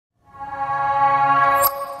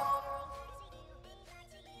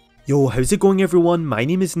Yo, how's it going everyone? My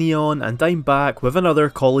name is Neon and I'm back with another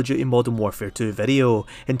Call of Duty Modern Warfare 2 video.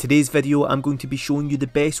 In today's video I'm going to be showing you the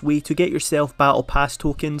best way to get yourself Battle Pass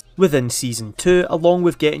tokens within Season 2, along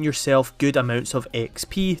with getting yourself good amounts of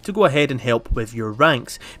XP to go ahead and help with your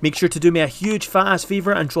ranks. Make sure to do me a huge fat ass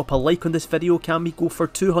favour and drop a like on this video. Can we go for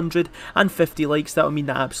 250 likes? That would mean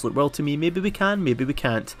the absolute world to me. Maybe we can, maybe we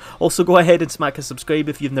can't. Also go ahead and smack a subscribe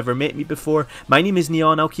if you've never met me before. My name is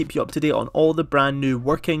Neon. I'll keep you up to date on all the brand new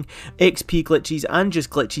working XP glitches and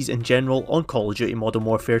just glitches in general on Call of Duty Modern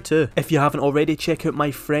Warfare 2. If you haven't already, check out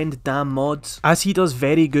my friend Damn Mods, as he does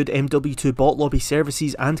very good MW2 bot lobby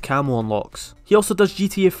services and camo unlocks. He also does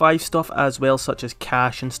GTA 5 stuff as well, such as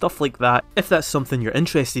cash and stuff like that, if that's something you're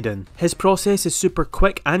interested in. His process is super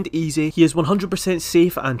quick and easy. He is 100%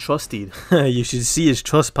 safe and trusted. You should see his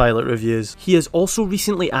Trustpilot reviews. He has also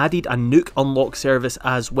recently added a nuke unlock service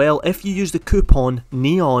as well. If you use the coupon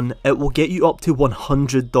NEON, it will get you up to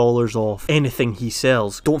 $100 off anything he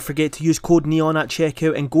sells. Don't forget to use code NEON at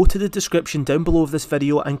checkout and go to the description down below of this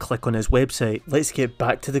video and click on his website. Let's get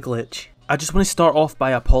back to the glitch. I just want to start off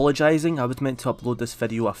by apologising. I was meant to upload this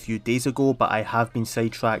video a few days ago, but I have been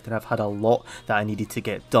sidetracked and I've had a lot that I needed to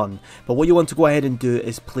get done. But what you want to go ahead and do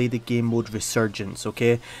is play the game mode Resurgence,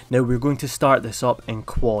 okay? Now we're going to start this up in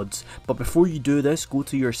quads, but before you do this, go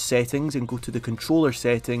to your settings and go to the controller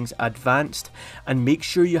settings, advanced, and make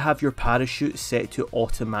sure you have your parachute set to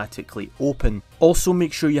automatically open. Also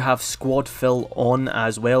make sure you have squad fill on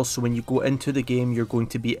as well, so when you go into the game you're going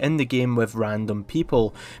to be in the game with random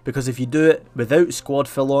people, because if you do it without squad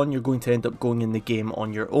fill on, you're going to end up going in the game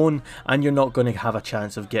on your own and you're not going to have a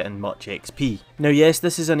chance of getting much XP. Now yes,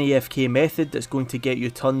 this is an AFK method that's going to get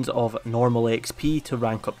you tons of normal XP to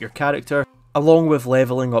rank up your character, along with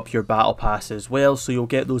leveling up your battle pass as well, so you'll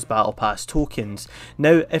get those battle pass tokens.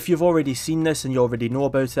 Now if you've already seen this and you already know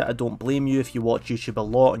about it, I don't blame you. If you watch YouTube a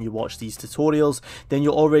lot and you watch these tutorials, then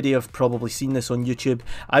you'll already have probably seen this on YouTube.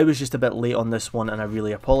 I was just a bit late on this one and I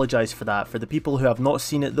really apologise for that. For the people who have not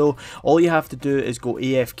seen it though, all you have to do is go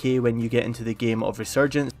AFK when you get into the game of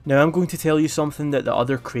Resurgence. Now I'm going to tell you something that the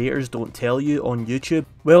other creators don't tell you on YouTube.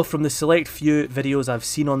 Well, from the select few videos I've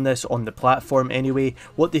seen on this on the platform anyway,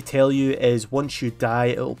 what they tell you is once you die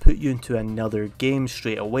it'll put you into another game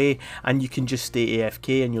straight away and you can just stay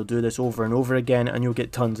AFK and you'll do this over and over again and you'll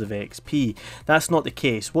get tons of XP. That's not the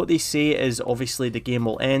case. What they say is obviously the game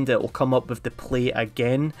will end, it will come up with the play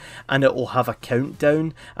again and it will have a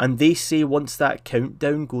countdown, and they say once that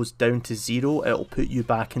countdown goes down to 0 it'll put you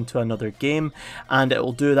back into another game, and it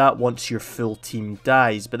will do that once your full team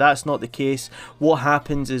dies. But that's not the case. What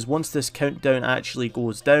happens is once this countdown actually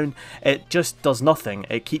goes down, it just does nothing.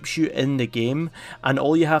 It keeps you in the game and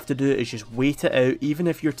all you have to do is just wait it out. Even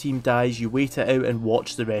if your team dies, you wait it out and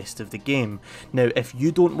watch the rest of the game. Now if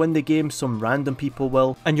you don't win the game, some random people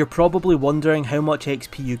will, and you're probably wondering how much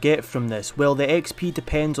XP you get from this. Well, the XP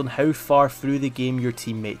depends on how far through the game your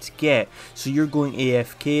teammates get. So you're going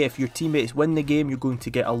AFK, if your teammates win the game you're going to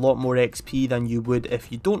get a lot more XP than you would if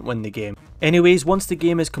you don't win the game. Anyways, once the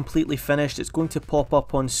game is completely finished, it's going to pop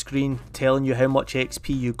up on screen telling you how much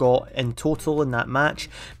XP you got in total in that match,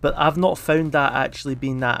 but I've not found that actually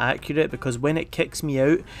being that accurate, because when it kicks me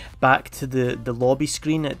out back to the lobby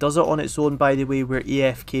screen, it does it on its own by the way, we're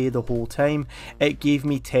AFK the whole time, it gave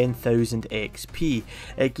me 10,000 XP.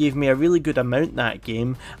 It gave me a really good amount that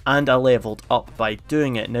game and I leveled up by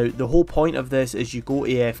doing it. Now the whole point of this is you go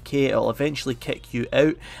AFK, it'll eventually kick you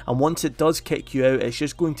out, and once it does kick you out it's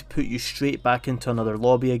just going to put you straight back into another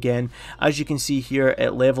lobby again. As you can see here,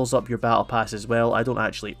 it levels up your battle pass as well. I don't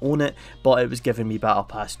actually own it, but it was giving me battle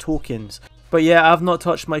pass tokens. But yeah, I've not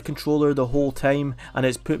touched my controller the whole time and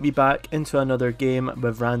it's put me back into another game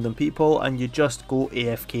with random people, and you just go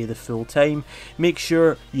AFK the full time. Make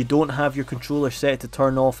sure you don't have your controller set to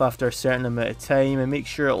turn off after a certain amount of time, and make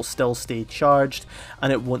sure it'll still stay charged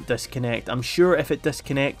and it won't disconnect. I'm sure if it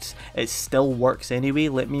disconnects it still works anyway.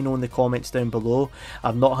 Let me know in the comments down below.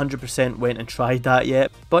 I've not 100% went and tried that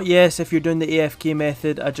yet. But yes, if you're doing the AFK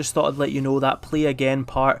method, I just thought I'd let you know that play again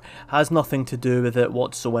part has nothing to do with it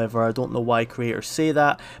whatsoever. I don't know why creators say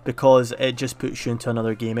that, because it just puts you into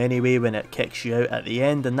another game anyway when it kicks you out at the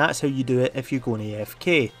end, and that's how you do it if you're going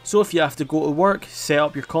AFK. So if you have to go to work, set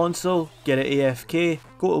up your console, get it AFK,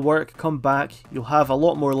 go to work, come back, you'll have a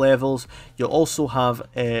lot more levels. You'll also have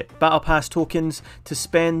battle pass tokens to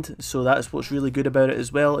spend, so that's what's really good about it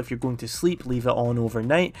as well. If you're going to sleep, leave it on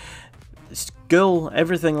overnight. School,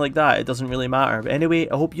 everything like that, it doesn't really matter. But anyway,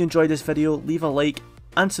 I hope you enjoyed this video. Leave a like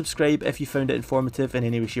and subscribe if you found it informative in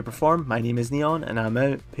any way, shape or form. My name is Neon and I'm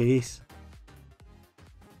out. Peace.